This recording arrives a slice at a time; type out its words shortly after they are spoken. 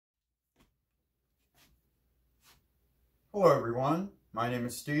Hello everyone, my name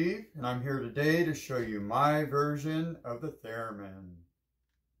is Steve and I'm here today to show you my version of the Theremin.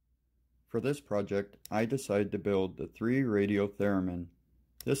 For this project, I decided to build the 3-radio Theremin.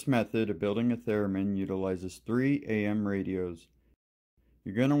 This method of building a Theremin utilizes 3 AM radios.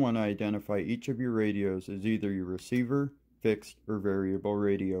 You're going to want to identify each of your radios as either your receiver, fixed, or variable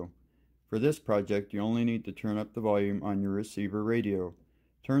radio. For this project, you only need to turn up the volume on your receiver radio.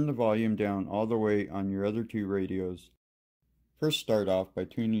 Turn the volume down all the way on your other 2 radios. First, start off by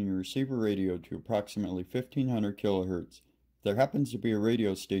tuning your receiver radio to approximately 1500 kHz. If there happens to be a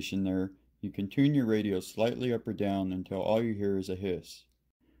radio station there, you can tune your radio slightly up or down until all you hear is a hiss.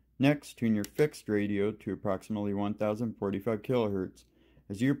 Next, tune your fixed radio to approximately 1045 kHz.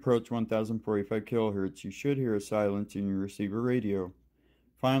 As you approach 1045 kHz, you should hear a silence in your receiver radio.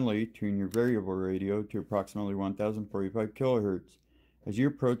 Finally, tune your variable radio to approximately 1045 kHz. As you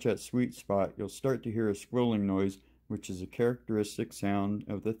approach that sweet spot, you'll start to hear a squealing noise, which is a characteristic sound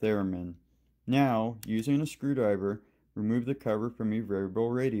of the Theremin. Now, using a screwdriver, remove the cover from your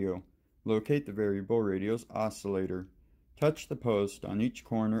variable radio. Locate the variable radio's oscillator. Touch the post on each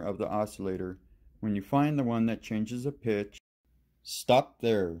corner of the oscillator. When you find the one that changes the pitch, stop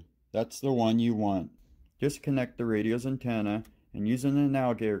there. That's the one you want. Disconnect the radio's antenna and using an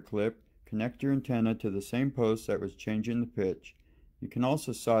alligator clip, connect your antenna to the same post that was changing the pitch. You can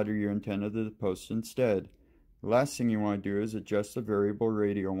also solder your antenna to the post instead. The last thing you want to do is adjust the variable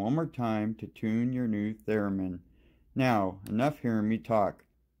radio one more time to tune your new Theremin. Now, enough hearing me talk.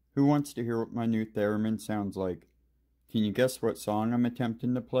 Who wants to hear what my new Theremin sounds like? Can you guess what song I'm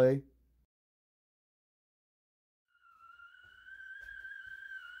attempting to play?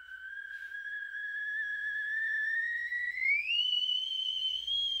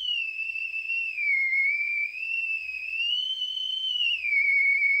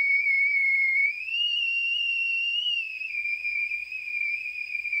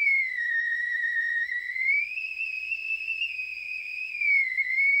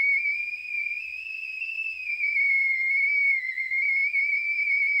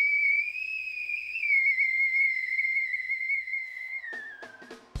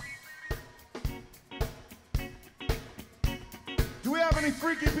 Do we have any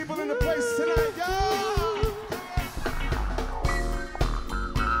freaky people in the place tonight, y'all?